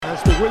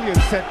It's the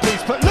Williams set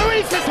piece, but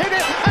Luiz has hit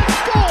it and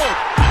scored!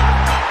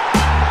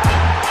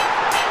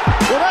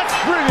 Well, that's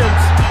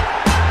brilliant.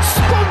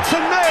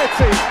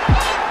 Spontaneity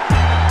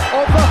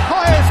of the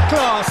highest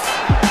class.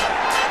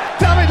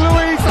 David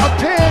Luiz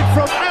appeared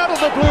from out of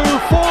the blue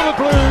for the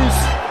Blues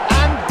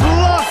and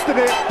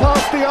blasted it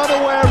past the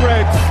unaware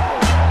Reds.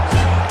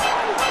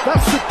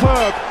 That's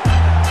superb.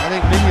 I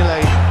think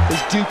Mignolet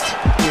is duped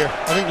here.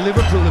 I think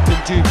Liverpool have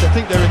been duped. I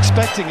think they're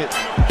expecting it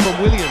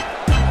from William.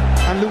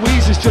 And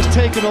Luiz has just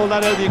taken all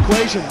that out of the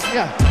equation.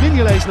 Yeah,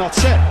 Mignolet's not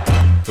set.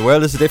 The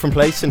world is a different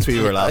place since we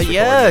were last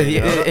recording,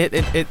 you know?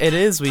 It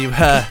is.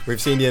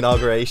 We've seen the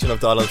inauguration of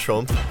Donald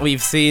Trump.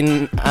 We've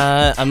seen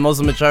a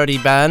Muslim majority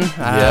ban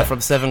from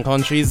 7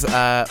 countries.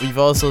 We've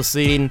also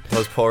seen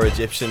those poor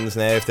Egyptians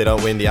now. If they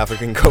don't win the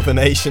African Cup of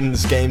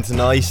Nations game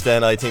tonight,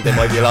 then I think they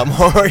might be a lot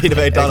more worried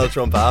about Donald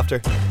Trump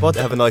after. But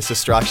they have a nice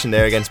distraction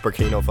there against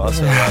Burkina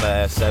Faso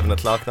at 7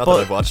 o'clock. Not that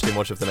I've watched too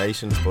much of the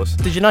Nations, but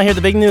did you not hear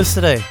the big news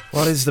today?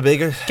 What is the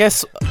bigger?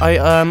 Guess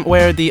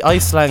where the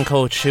Iceland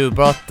coach who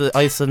brought the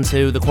Iceland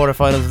to the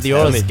quarterfinals of the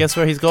Euros, guess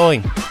where he's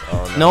going?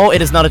 Oh, no,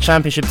 it is not a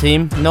championship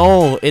team.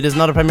 No, it is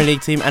not a Premier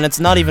League team, and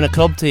it's not even a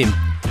club team.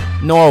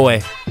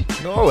 Norway.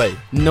 So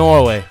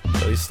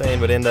he's staying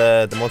within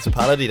the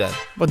municipality then.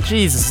 But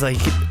Jesus, like,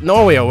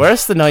 Norway are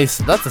worse than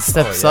Iceland. That's a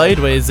step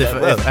sideways if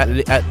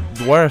at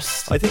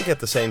worst. I think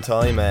at the same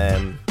time,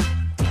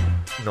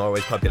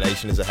 Norway's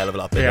population is a hell of a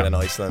lot bigger than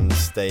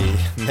Iceland's. They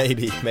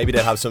maybe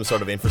they'll have some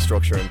sort of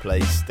infrastructure in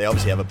place. They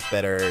obviously have a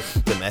better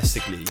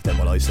domestically than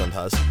what Iceland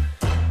has.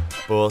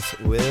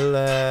 But will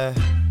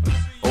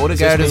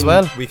Odegaard as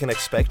well? We can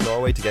expect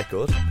Norway to get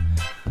good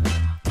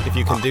if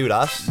you can do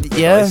that.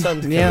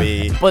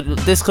 Iceland, but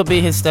this could be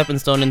his stepping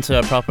stone into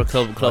a proper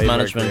club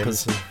management,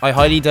 because I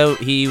highly doubt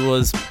he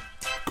was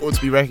going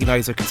to be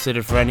recognised or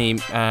considered for any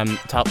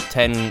top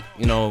 10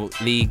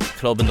 league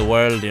club in the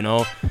world,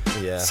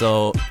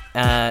 so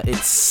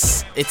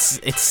it's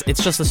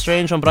just a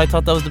strange one, but I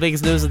thought that was the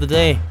biggest news of the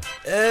day.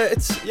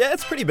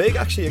 It's pretty big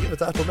actually, I give it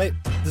that. But mate,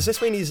 does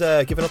this mean he's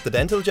giving up the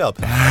dental job?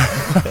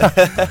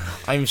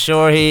 I'm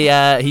sure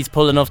he's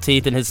pulled enough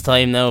teeth in his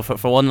time now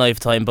for one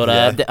lifetime. But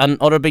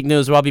and other big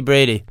news, Robbie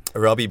Brady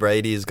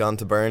has gone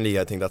to Burnley.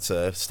 I think that's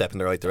a step in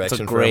the right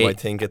direction for him. I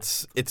think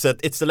it's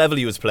the level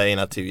he was playing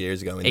at 2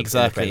 years ago in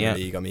the Premier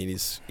League. I mean,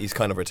 he's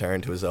kind of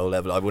returned to his old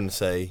level. I wouldn't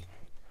say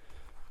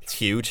it's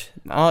huge.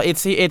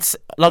 It's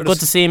good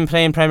to see him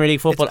playing Premier League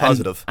football. It's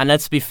positive. And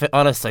let's be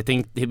honest, I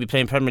think he'll be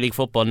playing Premier League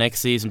football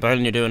next season.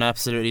 Burnley are doing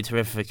absolutely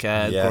terrific.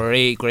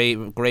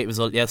 Great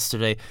result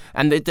yesterday,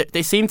 and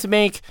they seem to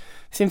make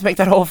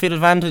that home field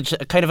advantage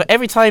kind of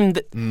every time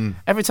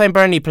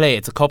Burnley play.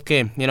 It's a cup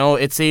game,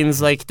 it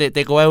seems like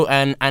they go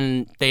out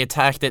and they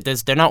attack.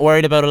 They're not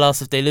worried about a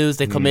loss. If they lose,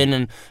 they come in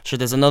and sure,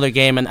 there's another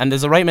game, and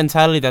there's a right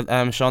mentality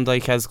that Sean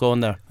Dyche has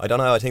going there. I don't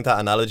know, I think that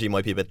analogy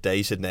might be a bit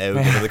dated now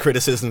given the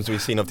criticisms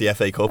we've seen of the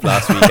FA Cup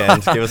last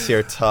weekend. Give us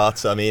your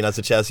thoughts. I mean, as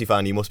a Chelsea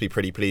fan, you must be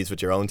pretty pleased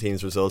with your own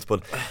team's results,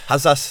 but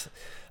has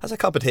that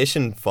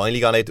competition finally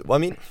gone out? Well, I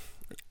mean,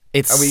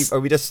 are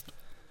we just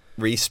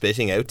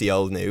re-spitting out the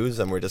old news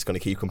and we're just going to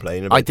keep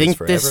complaining about this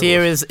forever? I think this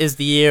year is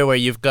the year where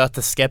you've got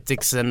the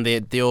sceptics and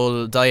the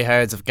old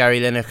diehards of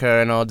Gary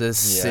Lineker and all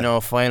this,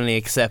 finally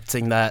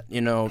accepting that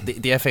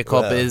the FA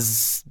Cup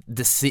is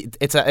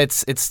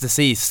it's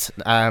deceased.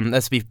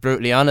 Let's be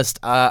brutally honest.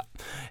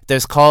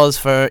 There's calls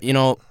for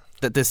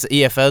that this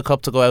EFL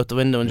Cup to go out the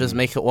window and just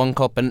make it one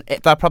cup, and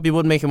that probably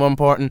would make it more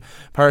important.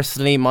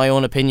 Personally, my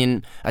own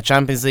opinion, a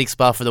Champions League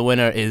spot for the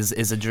winner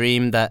is a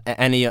dream that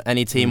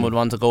any team would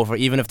want to go for,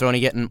 even if they're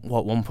only getting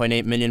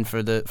 1.8 million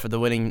for the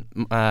winning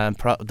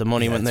the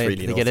money when they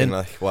get in.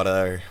 Like, what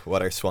are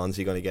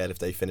Swansea going to get if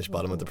they finish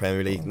bottom of the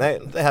Premier League? Now,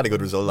 they had a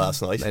good result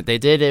last night. They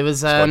did. It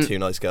was scored 2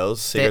 nice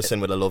goals. Sigerson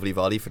with a lovely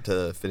volley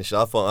to finish it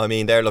off. Well, I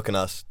mean, they're looking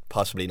at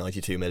possibly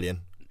 92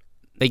 million.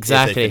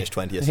 Exactly. If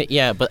they finish 20th.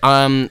 Yeah, but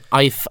I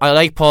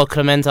like Paul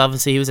Clement.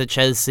 Obviously, he was at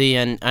Chelsea,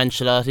 and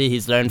Ancelotti.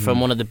 He's learned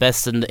from one of the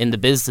best in the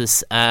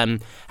business.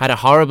 Had a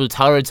horrible,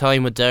 torrid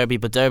time with Derby,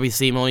 but Derby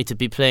seem only to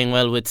be playing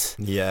well with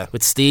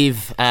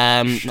Steve.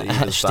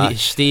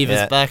 Steve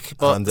is back.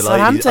 But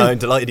I'm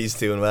delighted he's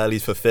doing well.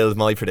 He's fulfilled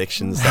my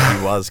predictions that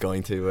he was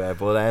going to.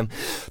 But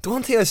the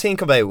one thing I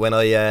think about when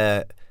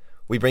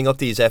we bring up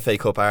these FA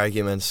Cup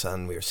arguments,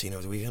 and we were seeing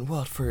over the weekend,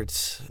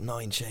 Watford's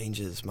 9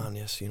 changes,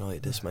 Manchester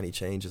United this many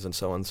changes, and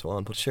so on and so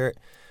on. But sure,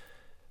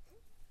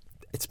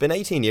 it's been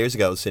 18 years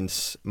ago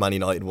since Man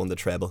United won the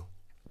treble.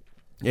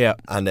 Yeah.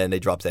 And then they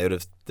dropped out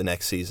of the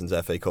next season's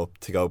FA Cup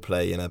to go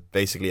play in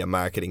basically a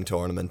marketing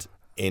tournament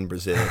in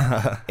Brazil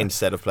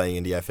instead of playing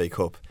in the FA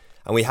Cup.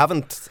 And we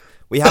haven't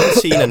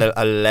seen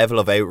a level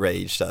of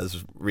outrage that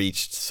has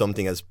reached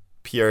something as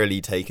purely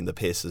taking the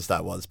piss as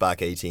that was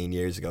back 18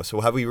 years ago.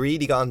 So have we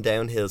really gone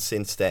downhill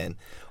since then?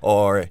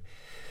 Or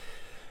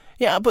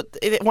yeah, but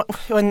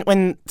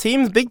when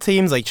big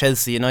teams like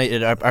Chelsea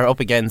United are up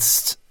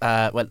against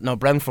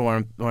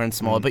Brentford weren't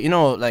small, but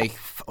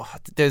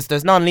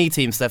there's non-league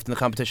teams left in the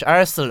competition.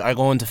 Arsenal are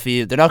going to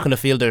field, they're not going to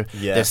field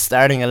their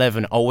starting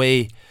 11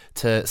 away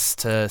to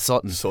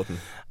Sutton.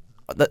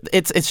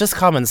 it's just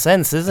common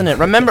sense, isn't it?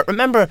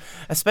 Remember,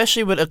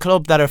 especially with a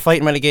club that are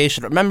fighting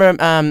relegation. Remember,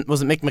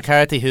 was it Mick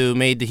McCarthy who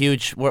made the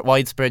huge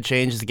widespread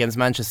changes against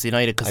Manchester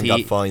United because he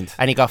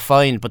got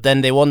fined, but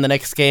then they won the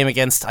next game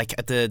against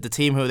the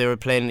team who they were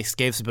playing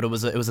escapes, but it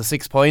was a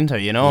 6-pointer,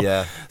 you know.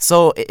 Yeah.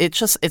 So it's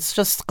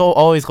just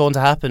always going to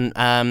happen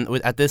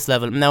at this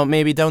level. Now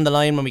maybe down the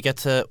line when we get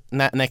to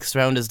next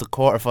round is the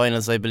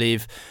quarterfinals, I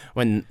believe,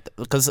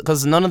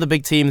 because none of the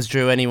big teams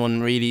drew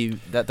anyone really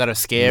that are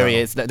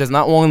scary. No. There's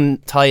not one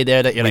tie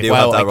there that you're we like, do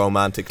wow. Have that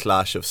romantic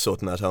clash of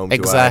Sutton at home.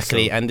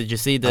 Exactly. To Arsenal, and did you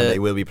see and they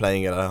will be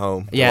playing it at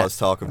home. Yeah. There was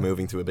talk of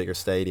moving to a bigger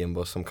stadium,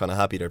 but I'm kind of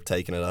happy they're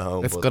taking it at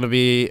home. It's gonna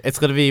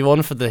be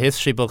one for the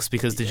history books,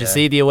 because did you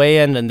see the away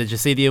end and did you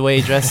see the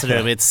away dressing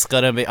room? It's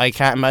gonna be. I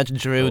can't imagine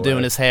Drew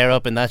doing his hair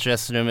up in that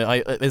dressing room.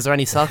 Is there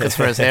any sockets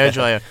for his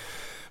hairdryer?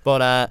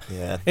 But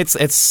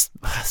it's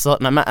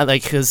Sutton,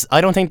 like, because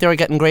I don't think they were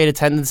getting great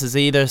attendances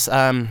either.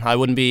 I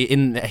wouldn't be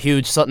a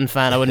huge Sutton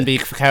fan. I wouldn't be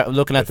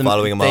looking at them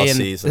following them all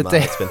season. Man,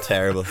 it's been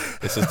terrible.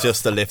 This is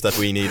just the lift that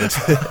we needed.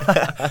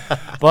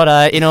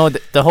 But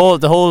the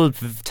whole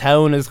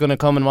town is going to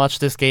come and watch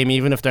this game,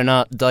 even if they're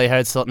not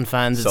diehard Sutton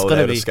fans. It's going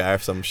to be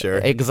scarves, I'm sure.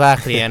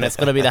 Exactly, and it's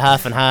going to be the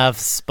half and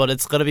halves. But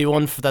it's going to be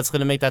one that's going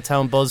to make that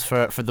town buzz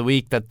for the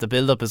week. That the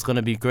build up is going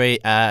to be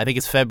great. I think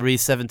it's February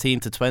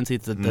 17th to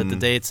 20th. The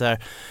dates are.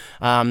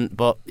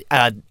 But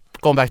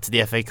going back to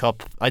the FA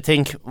Cup, I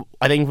think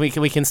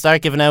we can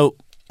start giving out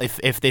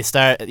if they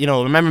start.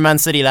 Remember Man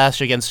City last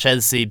year against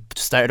Chelsea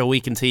started a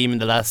weakened team in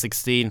the last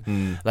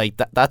 16. Like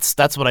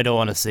that's what I don't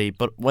want to see.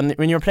 But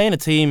when you're playing a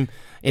team,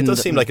 it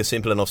does seem like a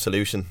simple enough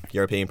solution.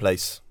 European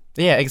place.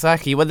 Yeah,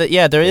 exactly. Well,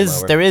 there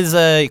is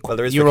a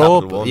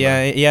Europe.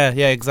 Yeah,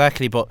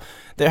 exactly. But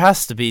there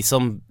has to be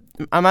some.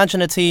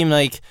 Imagine a team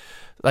like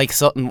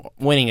Sutton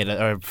winning it,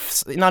 or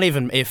not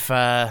even if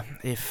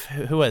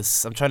who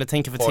is? I'm trying to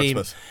think of a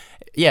Portsmouth. team.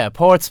 Yeah,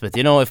 Portsmouth.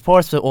 If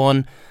Portsmouth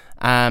won,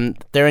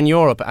 they're in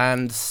Europe,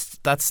 and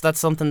that's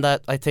something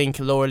that I think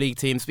lower league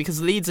teams,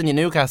 because Leeds and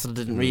Newcastle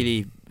didn't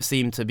really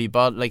seem to be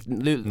not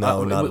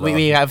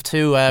we have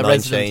two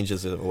 9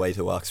 changes away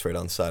to Oxford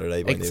on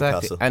Saturday by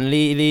Newcastle. And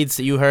Leeds,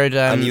 you heard,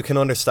 and you can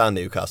understand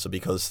Newcastle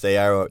because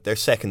they're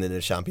second in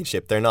the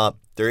Championship.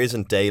 There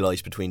isn't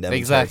daylight between them.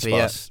 Exactly.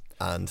 And third spot.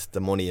 And the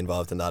money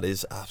involved in that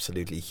is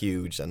absolutely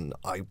huge. And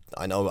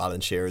I know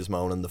Alan Shearer's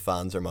moaning, the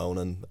fans are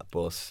moaning,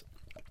 but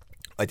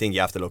I think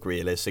you have to look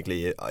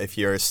realistically. If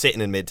you're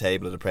sitting in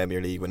mid-table of the Premier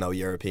League with no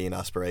European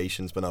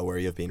aspirations, but not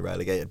worry of being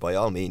relegated, by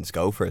all means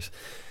go for it.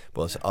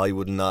 But I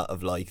would not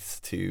have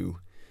liked to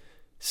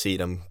see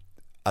them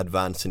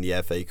advance in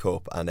the FA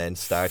Cup and then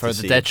start for to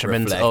the see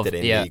detriment it reflected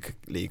of in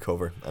league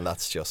cover, and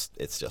it's just.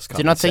 Do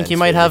you not think you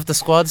might have the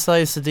squad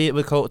size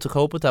to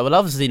cope with that? Well,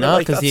 obviously not,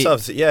 because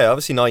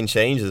obviously 9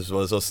 changes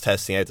was us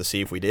testing out to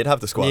see if we did have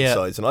the squad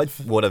size, and I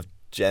would have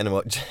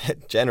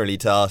generally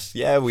thought,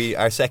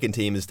 our second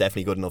team is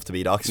definitely good enough to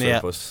beat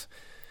Oxford, but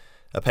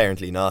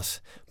apparently not.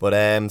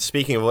 But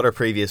speaking of other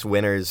previous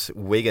winners,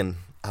 Wigan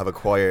have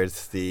acquired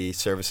the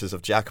services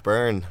of Jack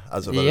Byrne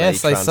as of a late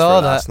transfer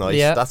last night.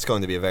 Yeah. That's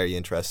going to be a very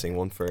interesting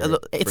one for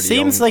it for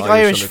seems the young like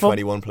Irish under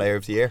 21 player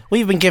of the year.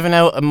 We've been giving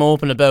out a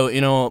moping about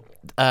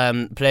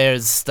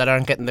players that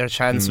aren't getting their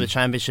chance with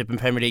Championship and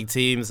Premier League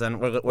teams,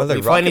 and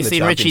we've finally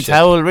seen Richie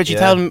Towell. Richie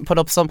Towell put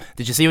up some.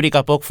 Did you see what he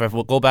got booked for?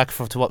 We'll go back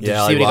to what.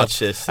 Yeah, I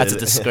watched it. That's a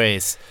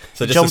disgrace.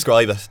 So just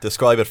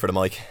describe it for the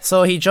mic.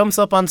 So he jumps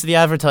up onto the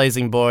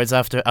advertising boards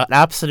after an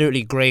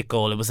absolutely great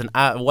goal. It was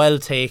well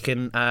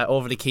taken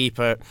over the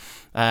keeper.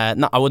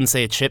 I wouldn't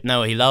say a chip.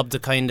 Now he lobbed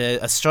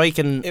a strike,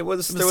 and there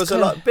was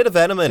a bit of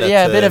venom in it.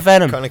 Yeah, a bit of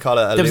venom. Kind of call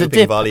it a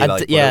looping volley,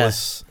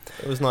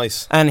 it was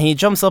nice. And he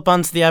jumps up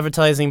onto the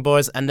advertising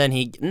boards, and then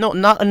he not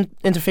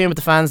interfering with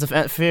the fans.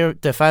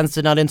 The fans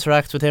did not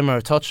interact with him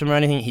or touch him or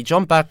anything. He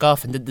jumped back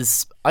off and did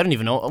this. I don't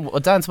even know a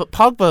dance, but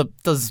Pogba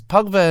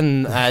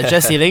and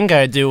Jesse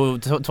Lingard do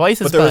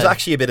twice as bad. But there was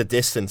actually a bit of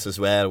distance as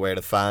well, where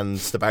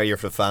the barrier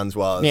for the fans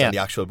was on the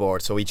actual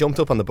board. So he jumped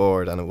up on the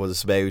board, and it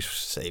was about,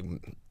 say,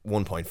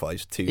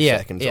 1.52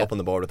 seconds up on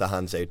the board with the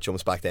hands out,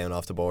 jumps back down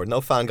off the board. No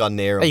fan gone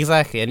near him.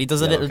 Exactly, and he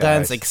does a little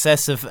dance,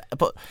 excessive.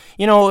 But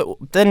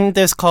then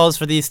there's calls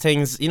for these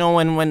things.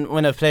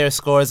 When a player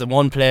scores and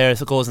one player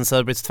goes and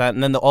celebrates the fan,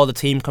 and then all the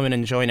team come in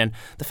and join in.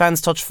 The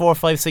fans touch 4,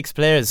 5, 6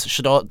 players.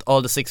 Should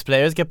all the 6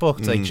 players get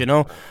booked?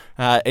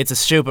 It's a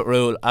stupid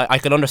rule. I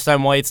can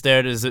understand why it's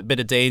there. There's a bit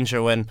of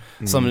danger when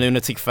some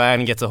lunatic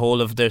fan gets a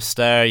hold of their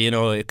star.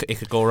 It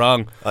could go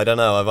wrong. I don't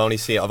know. I've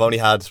only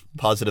had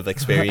positive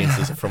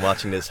experiences from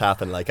watching this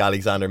happen, like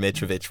Alexander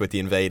Mitrovic with the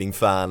invading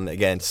fan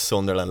against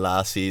Sunderland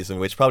last season,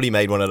 which probably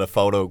made one of the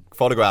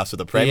photographs of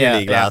the Premier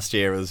League last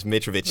year. Was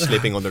Mitrovic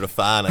slipping under the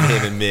fan and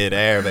him in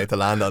mid-air about to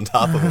land on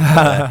top of him.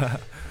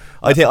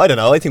 I don't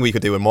know. I think we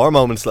could do with more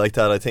moments like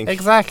that. I think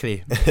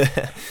exactly.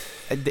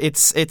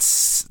 It's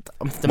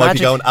the might magic.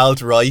 Be going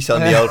alt-right on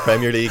the old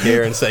Premier League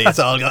here and say it's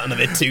all gotten a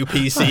bit too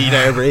PC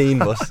now, Breen,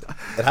 but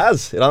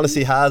it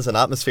honestly has. An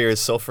atmosphere is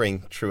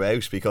suffering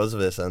throughout because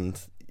of it, and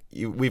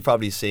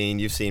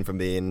you've seen from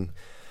being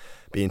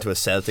been to a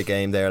Celtic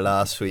game there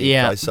last week.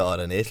 Yeah. I saw it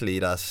in Italy.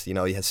 That you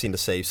had seen the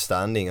safe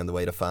standing and the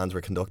way the fans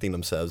were conducting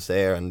themselves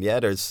there. And yeah,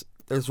 there's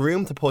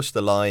room to push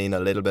the line a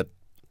little bit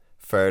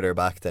further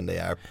back than they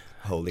are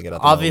holding it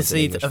at the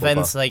Obviously, moment in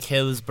events football. like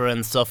Hillsborough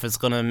and stuff is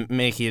going to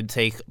make you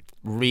take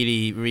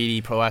really,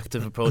 really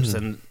proactive approaches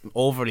and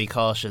overly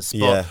cautious.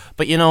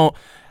 But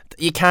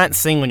you can't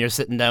sing when you're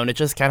sitting down. It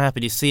just can't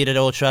happen. You see it at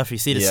Old Trafford. You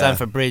see it at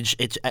Stamford Bridge.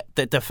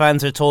 The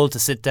fans are told to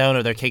sit down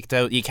or they're kicked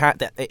out. You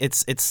can't. They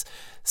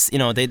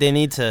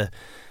need to.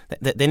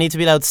 They need to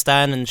be allowed to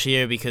stand and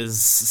cheer,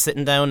 because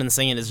sitting down and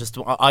singing is just.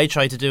 I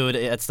tried to do it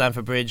at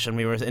Stamford Bridge, and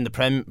we were in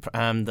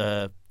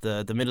the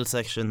middle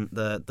section,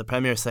 the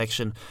Premier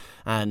section,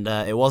 and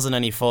it wasn't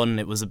any fun.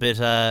 It was a bit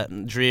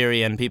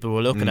dreary, and people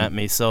were looking at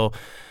me. So.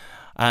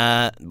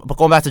 But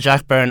going back to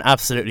Jack Byrne,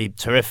 absolutely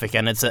terrific,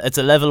 and it's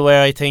a level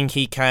where I think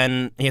he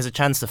has a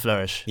chance to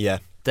flourish. Yeah.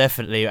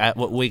 Definitely at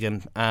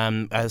Wigan,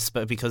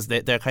 because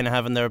they're kind of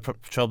having their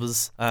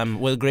troubles.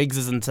 Will Griggs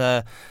isn't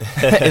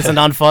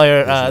on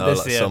fire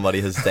this year.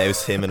 Somebody has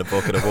doused him in a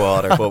bucket of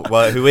water.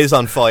 But who is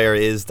on fire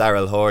is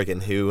Daryl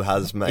Horgan, who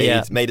has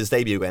made his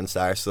debut against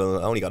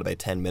Arsenal. Only got about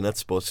 10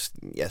 minutes, but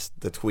yes,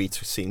 the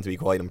tweets seem to be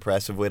quite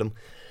impressive with him.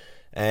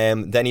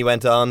 Then he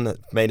went on,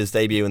 made his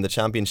debut in the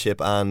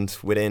Championship, and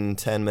within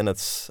 10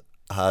 minutes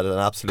had an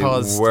absolute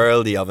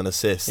worldie of an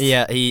assist.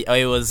 Yeah,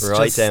 I was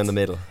right just, down the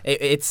middle.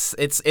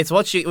 It's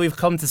what we've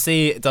come to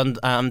see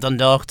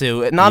Dundalk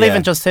do. Not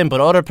even just him, but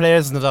other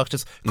players in Dundalk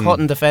just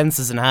cutting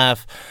defences in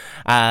half.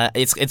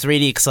 It's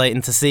really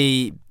exciting to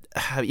see.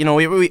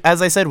 We,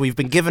 as I said, we've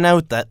been giving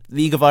out that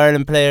League of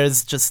Ireland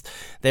players just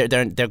they're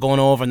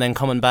going over and then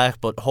coming back.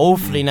 But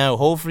hopefully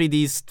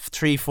these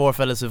 3-4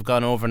 fellas who've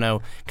gone over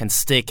now can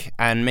stick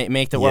and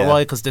make their worthwhile,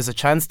 because there's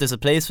a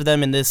place for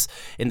them in this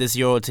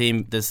Euro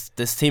team. This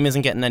team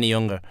isn't getting any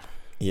younger.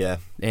 Yeah,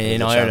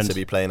 in Ireland, a chance to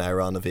be playing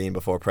Aaron Naveen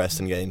before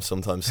Preston games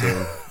sometime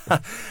soon,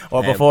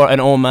 or before an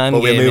old man.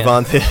 But game, we'll move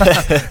on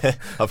to,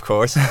 of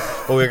course.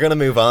 But we're going to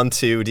move on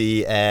to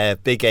the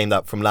big game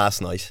that from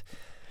last night.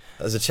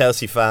 As a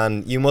Chelsea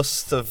fan, you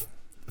must have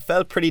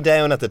felt pretty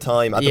down at the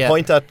time. At the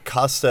point that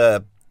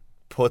Costa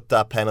put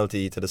that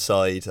penalty to the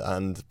side,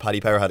 and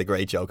Paddy Power had a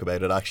great joke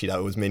about it. Actually,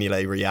 that was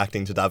Mignolet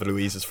reacting to David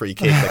Luiz's free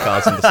kick that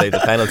caused him to save the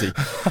penalty.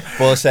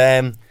 But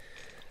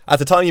at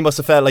the time, you must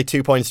have felt like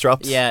 2 points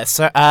dropped. Yeah,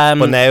 sir.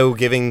 But now,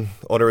 giving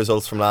other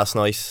results from last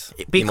night,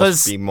 you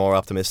must be more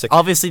optimistic.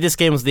 Obviously, this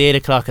game was the 8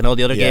 o'clock, and all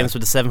the other games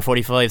were the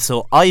 7:45.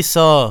 So I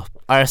saw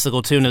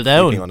Arsenal go 2-0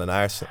 down. On an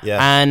arse,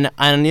 yeah. And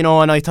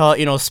I thought,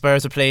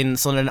 Spurs are playing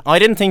Sunderland. I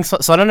didn't think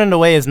Sunderland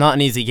away is not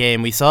an easy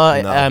game. We saw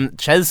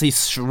Chelsea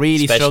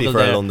really struggled there. Especially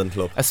for a London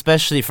club.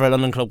 Especially for a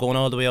London club going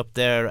all the way up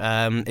there.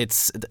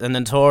 It's a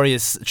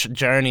notorious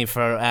journey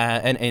for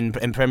in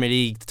Premier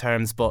League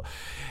terms. But,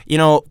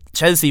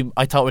 Chelsea,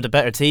 I thought were the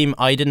better team.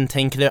 I didn't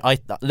think...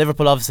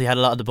 Liverpool obviously had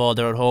a lot of the ball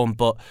there at home,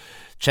 but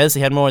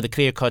Chelsea had more of the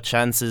clear-cut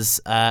chances.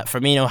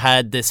 Firmino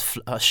had this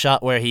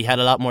shot where he had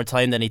a lot more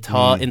time than he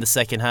thought in the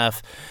second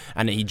half,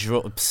 and he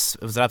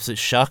it was an absolute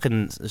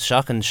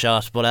shocking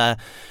shot. But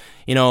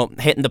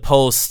hitting the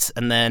post,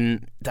 and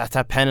then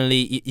that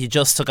penalty, you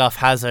just took off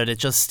Hazard. It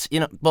just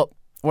but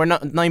we're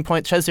not 9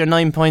 points. Chelsea are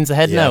 9 points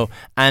ahead now,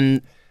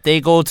 and they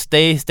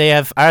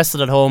have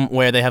Arsenal at home,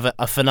 where they have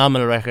a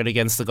phenomenal record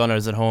against the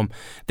Gunners at home.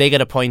 They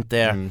get a point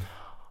there.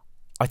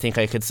 I think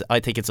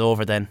it's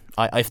over then.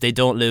 If they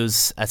don't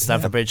lose at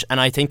Stamford Bridge, and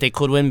I think they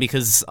could win,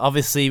 because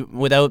obviously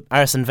without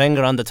Arsene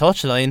Wenger on the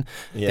touchline,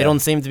 they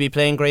don't seem to be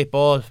playing great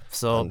ball.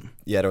 So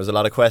there was a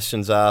lot of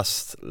questions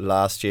asked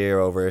last year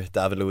over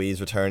David Luiz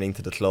returning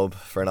to the club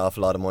for an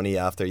awful lot of money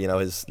after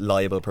his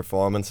liable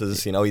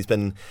performances. He's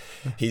been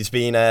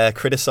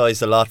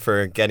criticised a lot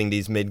for getting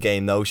these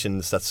mid-game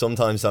notions that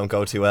sometimes don't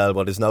go too well.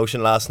 But his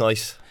notion last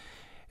night,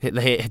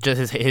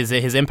 just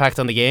his impact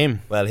on the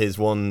game. Well, his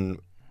one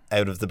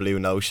out of the blue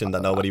notion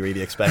that nobody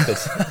really expected.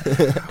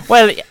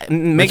 Well,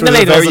 Which was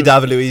a very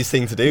David Luiz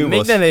thing to do.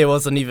 Mignolet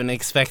wasn't even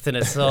expecting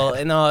it. So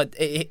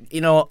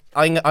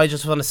I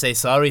just want to say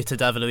sorry to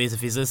David Luiz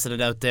if he's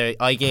listening out there.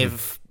 I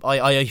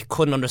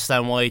couldn't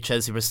understand why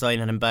Chelsea were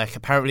signing him back.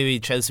 Apparently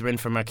Chelsea were in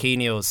for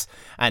Marquinhos,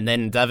 and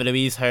then David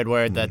Luiz heard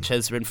word that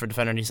Chelsea were in for a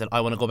defender, and he said,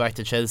 I want to go back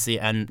to Chelsea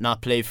and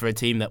not play for a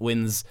team that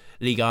wins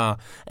Ligue 1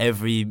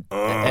 every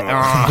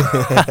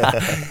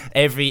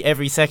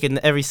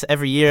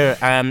year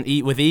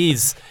with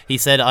ease. He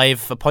said, I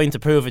have a point to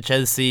prove at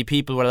Chelsea.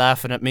 People were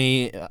laughing at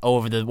me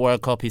over the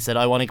World Cup. He said,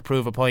 I want to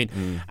prove a point.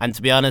 And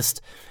to be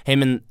honest,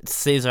 him and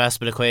Cesar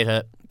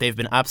Azpilicueta, they've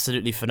been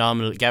absolutely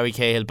phenomenal. Gary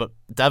Cahill, but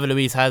David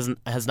Luiz has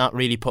not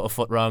really put a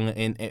foot wrong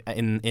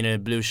in a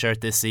blue shirt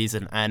this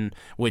season. And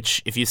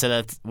which, if you said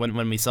that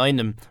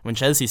when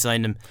Chelsea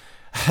signed him,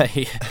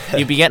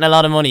 you'd be getting a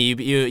lot of money.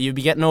 You'd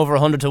be getting over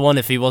 100 to 1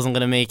 if he wasn't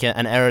going to make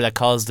an error that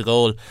caused the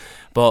goal.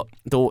 But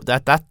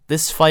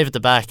this five at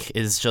the back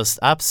is just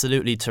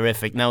absolutely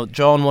terrific. Now,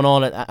 drawing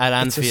 1-1 at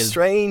Anfield.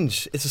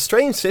 It's a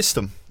strange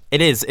system.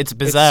 It is. It's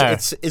bizarre.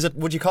 Is it?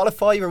 Would you call it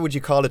 5 or would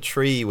you call it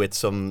 3 with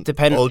some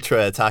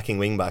ultra attacking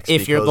wing backs?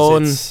 If you're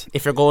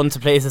going to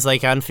places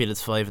like Anfield,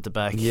 it's 5 at the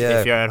back.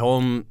 Yeah. If you're at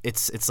home,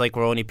 it's like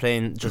we're only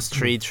playing just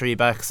three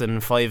backs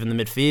and 5 in the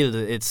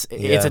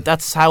midfield.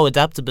 That's how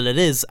adaptable it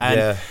is.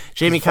 And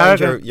Jamie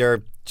Carragher,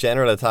 your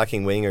general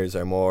attacking wingers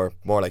are more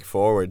like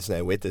forwards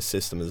now with this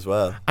system as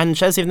well. And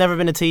Chelsea have never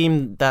been a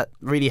team that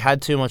really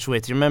had too much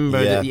width. You remember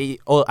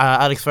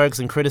Alex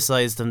Ferguson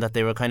criticised them that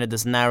they were kind of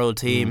this narrow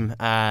team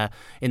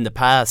in the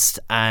past,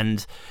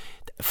 and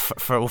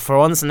for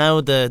once now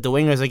the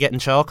wingers are getting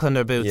chalk on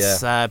their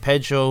boots.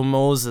 Pedro,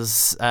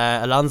 Moses,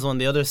 Alonso on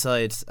the other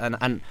side,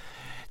 and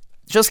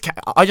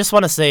I just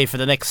want to say I'm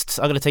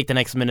going to take the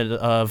next minute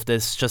of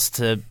this just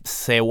to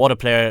say what a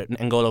player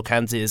N'Golo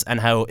Kante is,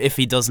 and how if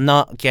he does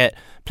not get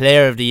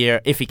Player of the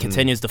Year, if he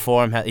continues the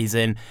form he's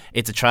in,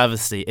 it's a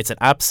travesty. It's an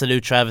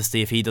absolute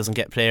travesty if he doesn't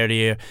get Player of the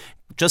Year.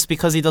 Just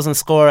because he doesn't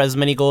score as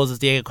many goals as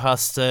Diego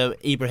Costa,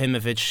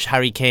 Ibrahimovic,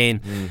 Harry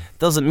Kane,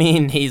 doesn't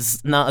mean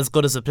he's not as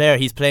good as a player.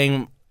 He's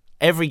playing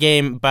every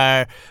game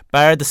bar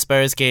the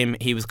Spurs game.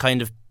 He was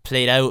kind of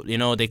played out,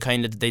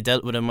 they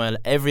dealt with him well.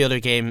 Every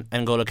other game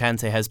N'Golo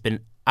Kante has been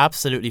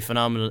absolutely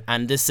phenomenal,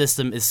 and this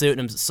system is suiting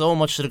him so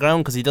much to the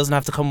ground because he doesn't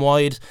have to come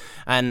wide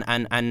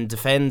and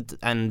defend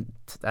and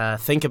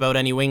think about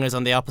any wingers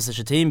on the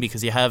opposition team,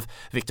 because you have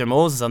Victor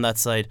Moses on that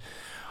side.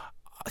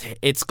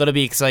 It's going to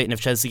be exciting if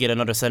Chelsea get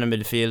another centre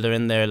midfielder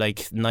in there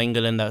like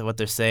Nainggolan, that what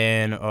they're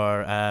saying,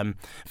 or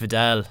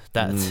Vidal.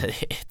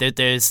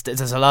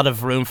 There's a lot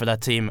of room for that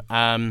team.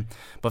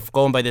 But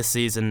going by this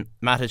season,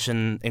 Matic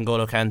and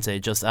N'Golo Kante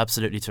just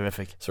absolutely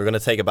terrific. So we're going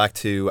to take it back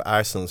to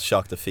Arsenal's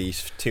shock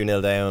defeat,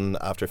 2-0 down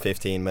after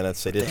 15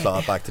 minutes. They did claw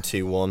it back to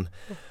 2-1.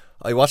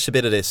 I watched a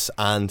bit of this,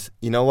 and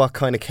you know what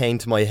kind of came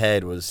to my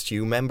head was, do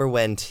you remember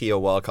when Theo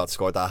Walcott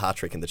scored that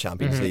hat-trick in the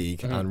Champions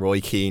League, and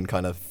Roy Keane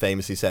kind of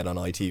famously said on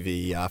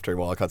ITV after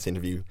Walcott's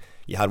interview,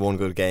 you had one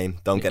good game,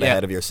 don't get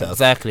ahead of yourself.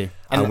 Exactly.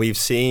 And we've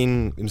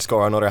seen him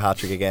score another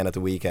hat-trick again at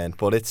the weekend,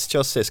 but it's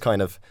just this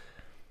kind of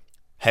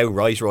how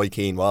right Roy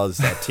Keane was,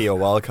 that Theo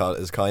Walcott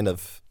is kind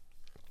of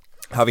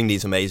having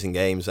these amazing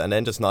games and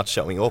then just not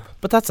showing up.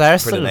 But that's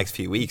Arsenal for the next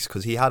few weeks,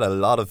 because he had a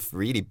lot of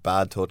really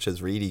bad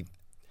touches, really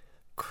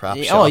crap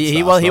shots.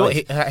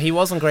 He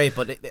wasn't great,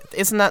 but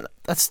isn't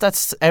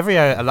that's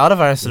a lot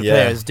of Arsenal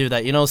players do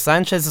that.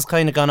 Sanchez has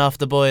kind of gone off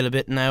the boil a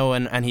bit now,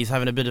 and he's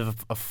having a bit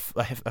of a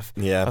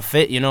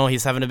fit.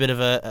 He's having a bit of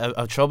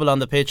a trouble on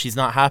the pitch. He's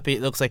not happy.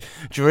 It looks like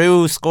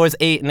Giroud scores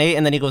 8 and 8,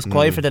 and then he goes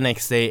quiet for the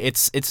next day.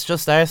 It's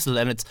just Arsenal,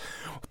 and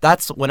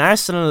that's when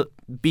Arsenal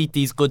beat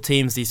these good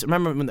teams.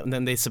 Remember when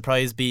they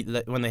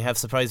when they have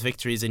surprise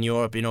victories in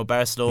Europe,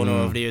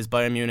 Barcelona over the years,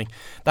 Bayern Munich.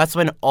 That's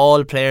when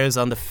all players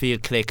on the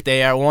field click.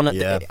 They are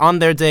on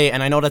their day,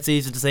 and I know that's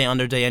easy to say on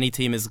their day any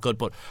team is good,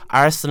 but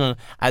Arsenal,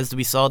 as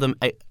we saw them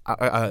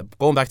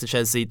going back to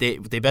Chelsea, they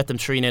bet them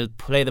 3-0,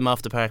 play them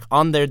off the park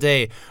on their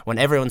day when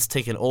everyone's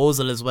ticking.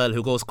 Ozil as well,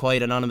 who goes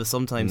quiet anonymous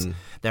sometimes.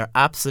 They're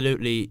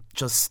absolutely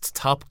just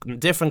top,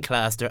 different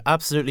class. They're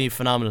absolutely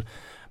phenomenal,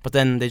 but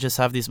then they just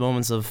have these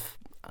moments of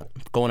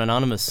going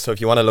anonymous. So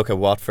if you want to look at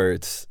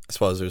Watford, I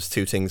suppose there's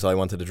two things I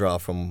wanted to draw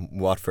from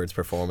Watford's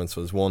performance.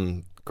 Was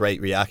one,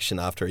 great reaction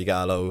after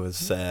Ighalo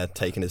was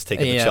taking his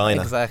ticket to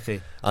China.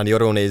 Exactly. And the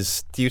other one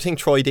is, do you think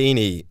Troy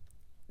Deeney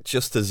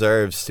just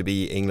deserves to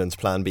be England's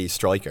plan B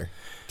striker?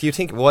 Do you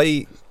think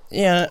why?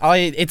 Yeah,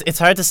 it's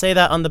hard to say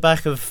that on the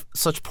back of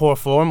such poor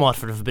form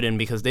Watford have been in,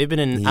 because they've been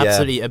in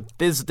absolutely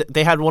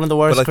they had one of the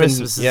worst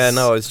Christmases.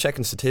 I was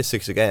checking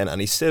statistics again,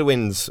 and he still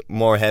wins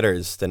more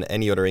headers than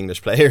any other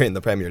English player in the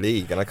Premier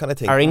League, and I kind of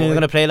think, are England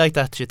going to play like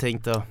that, do you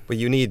think, though? But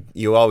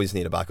you always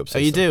need a backup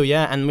system. Oh, you do,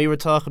 yeah. And we were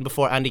talking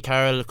before, Andy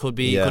Carroll could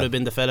have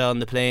been the fella on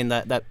the plane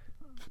that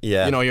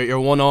you're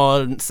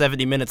 1-all,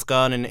 70 minutes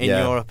gone in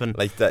Europe, and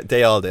like that,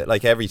 they all do.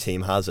 Like every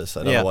team has this.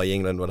 I don't know why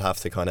England would have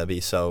to kind of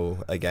be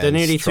so against. They're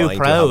nearly too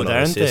proud,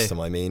 aren't system.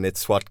 I mean,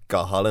 it's what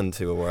got Holland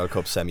to a World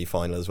Cup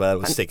semi-final as well,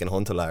 was sticking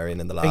Huntelaar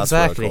in the last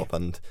World Cup,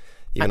 and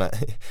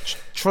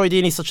Troy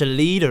Deeney's such a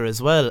leader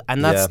as well,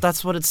 and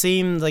that's what it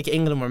seemed like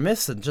England were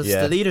missing, just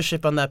the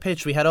leadership on that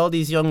pitch. We had all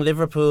these young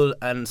Liverpool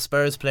and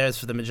Spurs players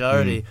for the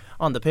majority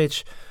on the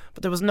pitch,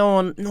 but there was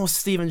no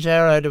Steven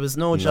Gerrard, there was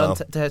no John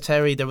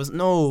Terry, there was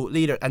no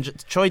leader. And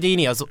Troy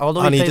Deeney,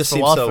 although he plays for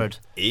Watford,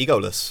 so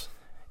egoless.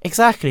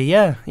 Exactly,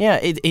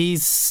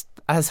 he's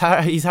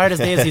hard as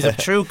nails. He's a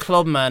true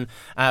club man.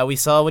 We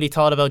saw what he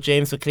thought about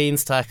James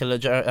McLean's tackle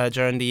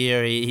during the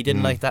year. He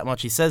didn't like that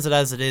much. He says it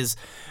as it is,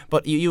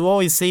 but you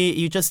always see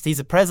he's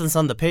a presence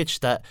on the pitch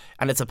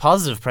and it's a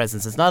positive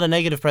presence. It's not a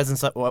negative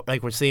presence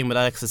like we're seeing with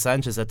Alexis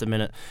Sanchez at the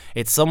minute.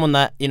 It's someone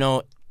that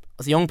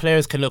young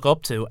players can look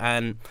up to,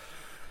 and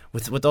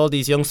with all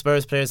these young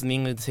Spurs players in the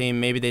England team,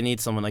 maybe they need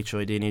someone like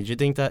Troy Deeney. Do you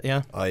think that?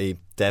 Yeah, I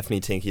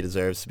definitely think he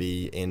deserves to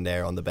be in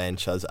there on the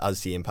bench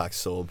as the impact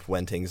sub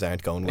when things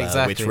aren't going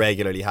well, which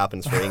regularly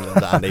happens for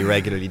England, and they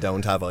regularly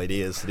don't have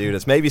ideas to do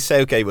this. Maybe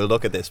Southgate will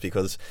look at this,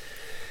 because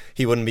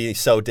he wouldn't be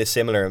so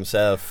dissimilar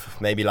himself.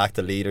 Maybe lacked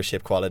the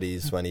leadership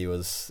qualities when he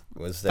was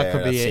there.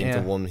 That seemed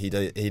to one. He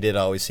did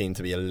always seem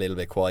to be a little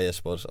bit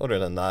quiet, but other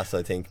than that,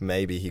 I think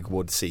maybe he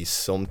would see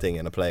something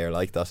in a player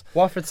like that.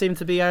 Watford seemed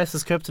to be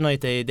Arsenal's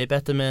kryptonite. They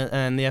bet them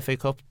in the FA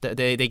Cup.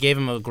 They gave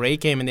him a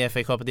great game in the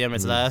FA Cup at the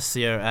Emirates last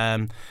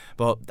year.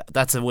 But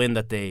that's a win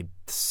that they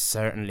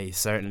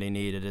certainly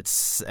needed.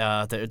 It's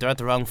they're at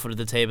the wrong foot of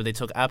the table. They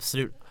took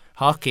absolute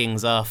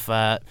hockings off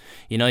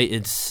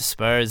United,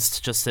 Spurs,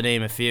 just to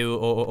name a few,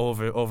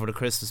 over the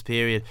Christmas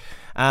period.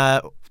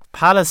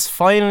 Palace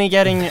finally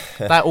getting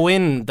that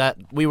win that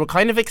we were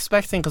kind of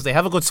expecting, because they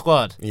have a good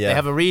squad. Yeah. They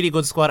have a really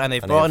good squad, and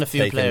they've brought in a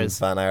few players.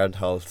 Van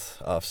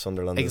Aanholt off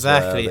Sunderland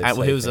exactly, as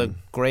well. Who's a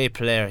great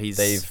player.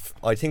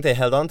 I think they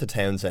held on to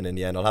Townsend in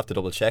the end. I'll have to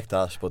double check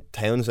that, but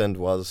Townsend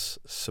was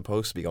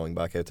supposed to be going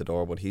back out the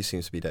door, but he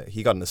seems to be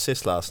he got an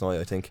assist last night,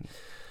 I think.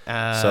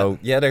 So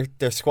yeah,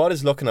 their squad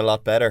is looking a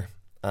lot better.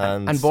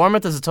 And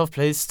Bournemouth is a tough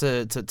place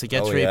to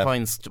get 3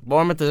 points.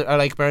 Bournemouth are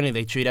like Burnley.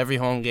 They treat every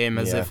home game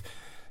as if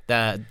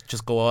that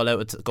just go all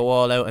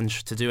out and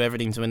to do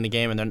everything to win the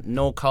game. And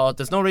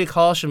there's no real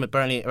caution with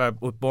Burnley or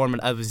with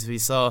Bournemouth, as we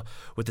saw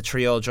with the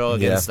 3-3 draw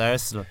against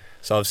Arsenal.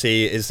 So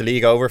obviously, is the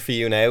league over for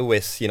you now?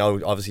 With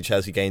obviously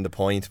Chelsea gained a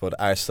point, but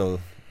Arsenal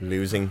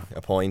losing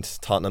a point,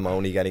 Tottenham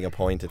only getting a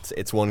point.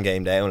 It's one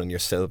game down, and you're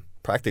still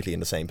practically in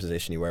the same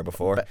position you were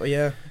before.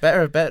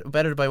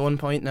 Better by 1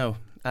 point now.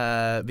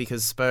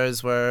 Because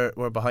Spurs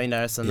were behind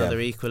Arsenal, now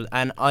they're equal.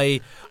 And I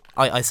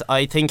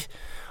think,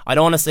 I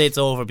don't want to say it's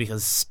over,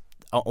 because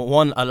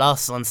a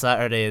loss on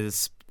Saturday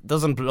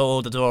doesn't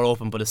blow the door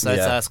open, but it starts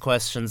to ask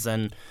questions.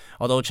 And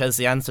although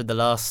Chelsea answered the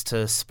loss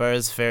to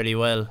Spurs fairly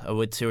well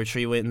with 2 or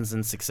 3 wins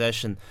in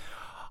succession,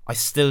 I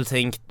still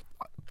think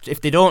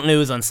if they don't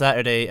lose on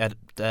Saturday at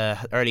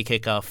early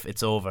kickoff,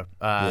 it's over.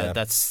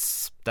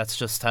 That's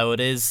just how it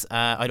is.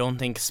 I don't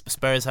think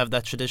Spurs have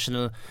that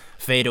traditional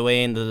fade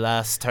away in the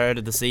last third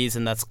of the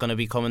season. That's going to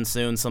be coming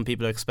soon. Some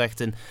people are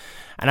expecting.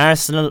 And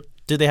Arsenal,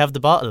 do they have the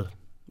bottle?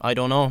 I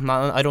don't know.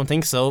 I don't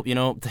think so.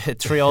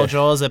 3-3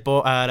 draws at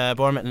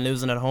Bournemouth and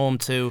losing at home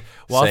to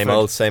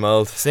Watford. Same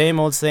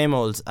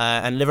old.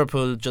 And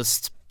Liverpool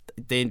just,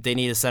 they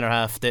need a centre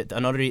half.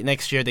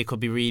 Next year they could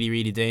be really,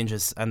 really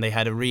dangerous, and they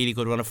had a really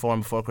good run of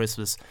form before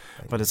Christmas,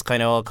 but it's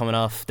kind of all coming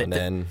off. And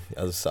then,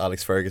 as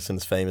Alex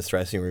Ferguson's famous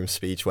dressing room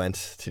speech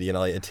went to the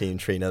United team,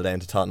 3-0 down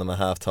to Tottenham at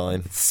half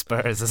time.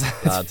 Spurs, is it?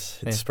 Lads,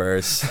 it's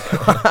Spurs.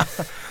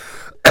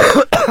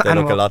 They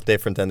look a lot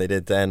different than they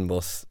did then,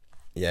 but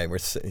yeah, we're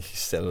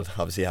still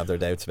obviously have their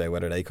doubts about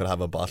whether they could have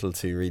a bottle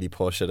to really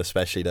push it,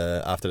 especially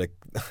after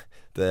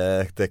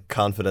the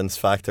confidence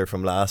factor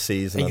from last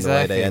season. Exactly.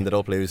 And the way they ended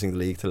up losing the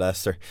league to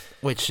Leicester,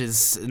 which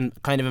is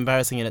kind of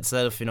embarrassing in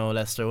itself,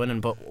 Leicester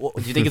winning. But do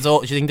you think do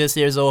you think this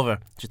year's over?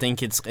 Do you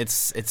think it's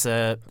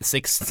a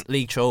 6th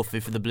league trophy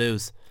for the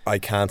Blues? I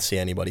can't see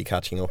anybody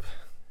catching up.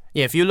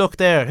 Yeah, if you look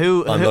there,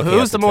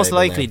 who's the most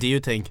likely? Do you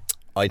think?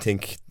 I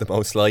think the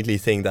most likely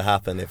thing to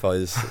happen, if I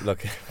was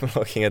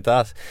looking at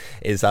that,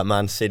 is that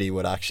Man City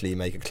would actually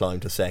make a climb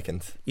to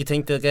 2nd. You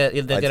think they'll get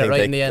it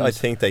right in the end? I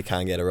think they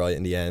can get it right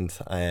in the end.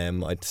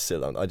 I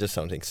just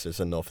don't think there's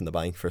enough in the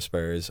bank for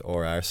Spurs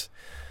or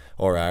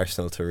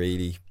Arsenal to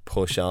really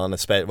push on.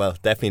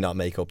 Definitely not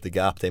make up the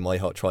gap. They might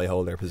try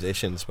hold their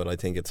positions, but I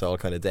think it's all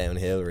kind of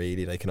downhill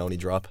really. They can only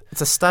drop.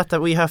 It's a stat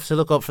that we have to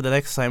look up for the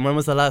next time. When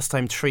was the last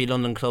time 3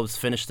 London clubs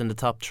finished in the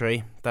top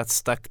 3?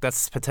 That's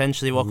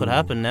potentially what could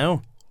happen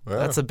now. Yeah.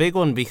 That's a big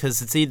one,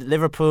 because it's either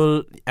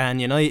Liverpool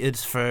and United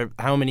for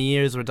how many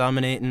years were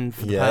dominating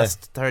for the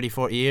past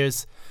 30-40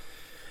 years.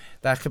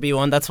 That could be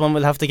one. That's one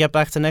we'll have to get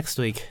back to next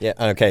week. Yeah.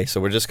 Okay. So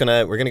we're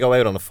gonna go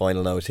out on a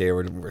final note here.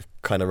 We're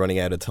kind of running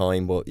out of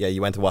time, but yeah,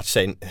 you went to watch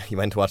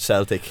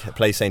Celtic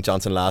play St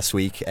Johnstone last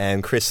week,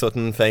 and Chris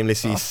Sutton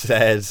infamously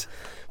said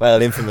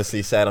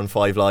on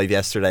 5 Live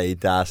yesterday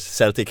that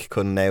Celtic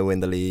couldn't now win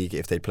the league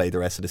if they played the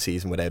rest of the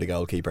season without a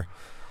goalkeeper.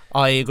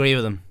 I agree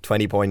with him.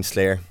 20 points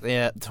clear.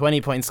 Yeah,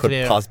 20 points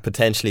clear. Could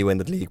potentially win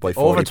the league by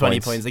 40 over 20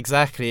 points,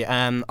 exactly.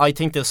 I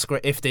think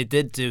if they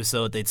did do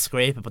so, they'd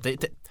scrape it. But they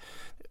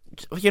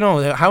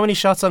how many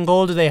shots on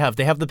goal do they have?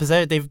 They have they've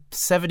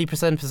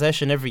 70%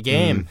 possession every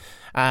game.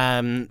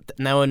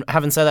 Now,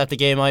 having said that, the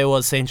game I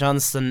was, St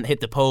Johnstone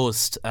hit the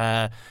post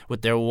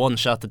with their one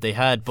shot that they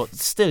had. But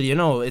still,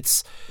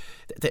 it's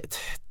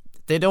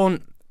they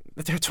don't.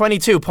 They're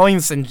 22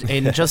 points in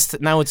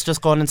just now. It's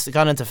just gone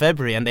into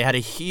February, and they had a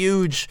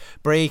huge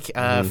break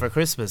for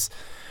Christmas.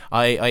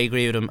 I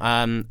agree with him.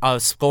 I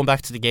was going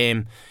back to the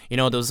game.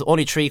 There was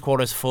only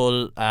 3/4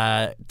 full.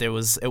 It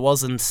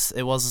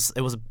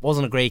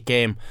wasn't a great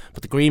game.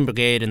 But the Green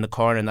Brigade in the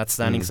corner in that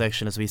standing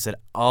section, as we said,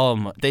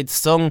 they'd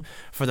sung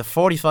for the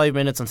 45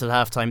 minutes until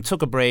halftime.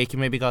 Took a break. You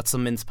maybe got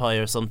some mince pie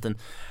or something,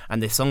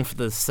 and they sung for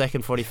the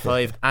second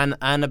 45. and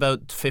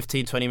about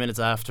 15-20 minutes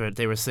after it,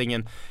 they were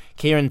singing.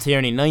 Kieran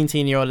Tierney,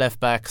 19-year-old left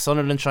back.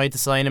 Sunderland tried to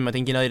sign him. I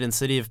think United and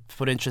City have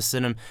put interest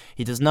in him.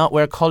 He does not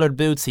wear coloured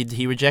boots.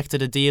 He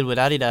rejected a deal with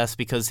Adidas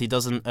because he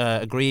doesn't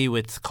agree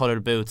with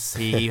coloured boots.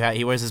 He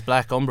wears his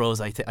black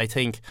Umbros, I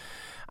think.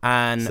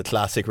 And it's a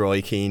classic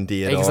Roy Keane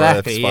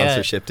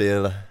sponsorship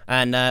deal.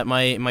 And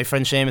my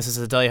friend Seamus is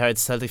a diehard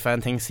Celtic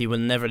fan, thinks he will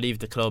never leave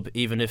the club,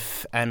 even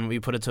if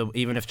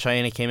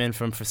China came in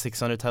for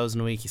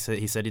 600,000 a week. He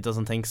said he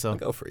doesn't think so. I'll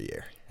go for a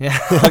year. Yeah,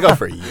 I'll go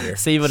for a year.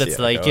 See what it's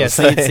like. Yeah,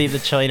 see the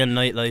China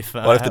nightlife.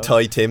 What if the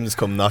Thai Tims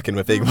come knocking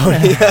with big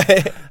money?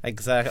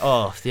 Exactly.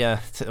 Oh yeah.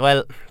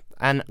 Well,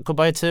 and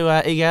goodbye to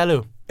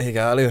Ighalo.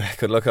 Ighalo,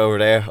 good luck over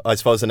there. I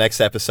suppose the next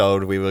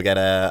episode we will get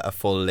a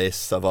full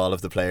list of all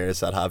of the players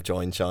that have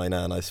joined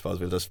China, and I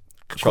suppose we'll just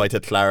try to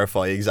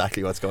clarify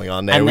exactly what's going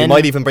on there. And we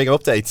might even bring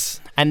updates.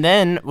 And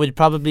then we'll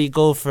probably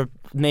go for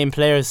name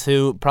players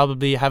who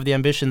probably have the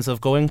ambitions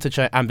of going to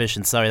China.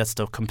 Ambitions, sorry, that's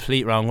the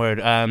complete wrong word.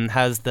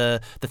 Has the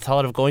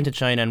thought of going to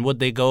China, and would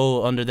they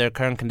go under their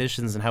current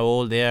conditions, and how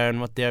old they are and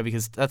what they are,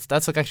 because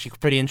that's like actually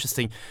pretty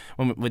interesting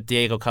with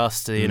Diego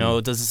Costa. You know,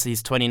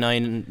 he's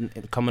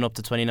 29, coming up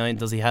to 29.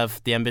 Does he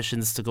have the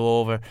ambitions to go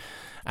over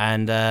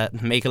and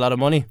make a lot of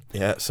money?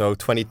 Yeah, so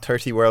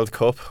 2030 World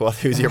Cup,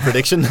 who's your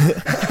prediction?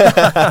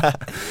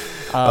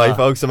 Right,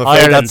 folks, I'm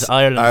afraid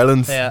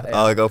Ireland. Yeah.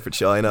 I'll go for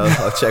China.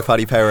 I'll check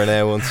Paddy Power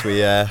now once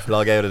we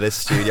log out of this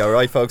studio.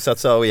 Right, folks,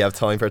 that's all we have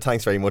time for.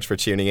 Thanks very much for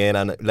tuning in,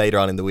 and later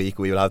on in the week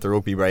we will have the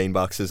Rugby Brain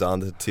boxes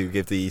on to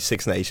give the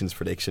Six Nations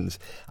predictions,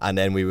 and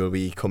then we will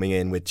be coming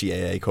in with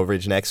GAA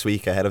coverage next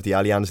week ahead of the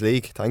Allianz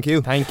League. Thank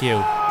you.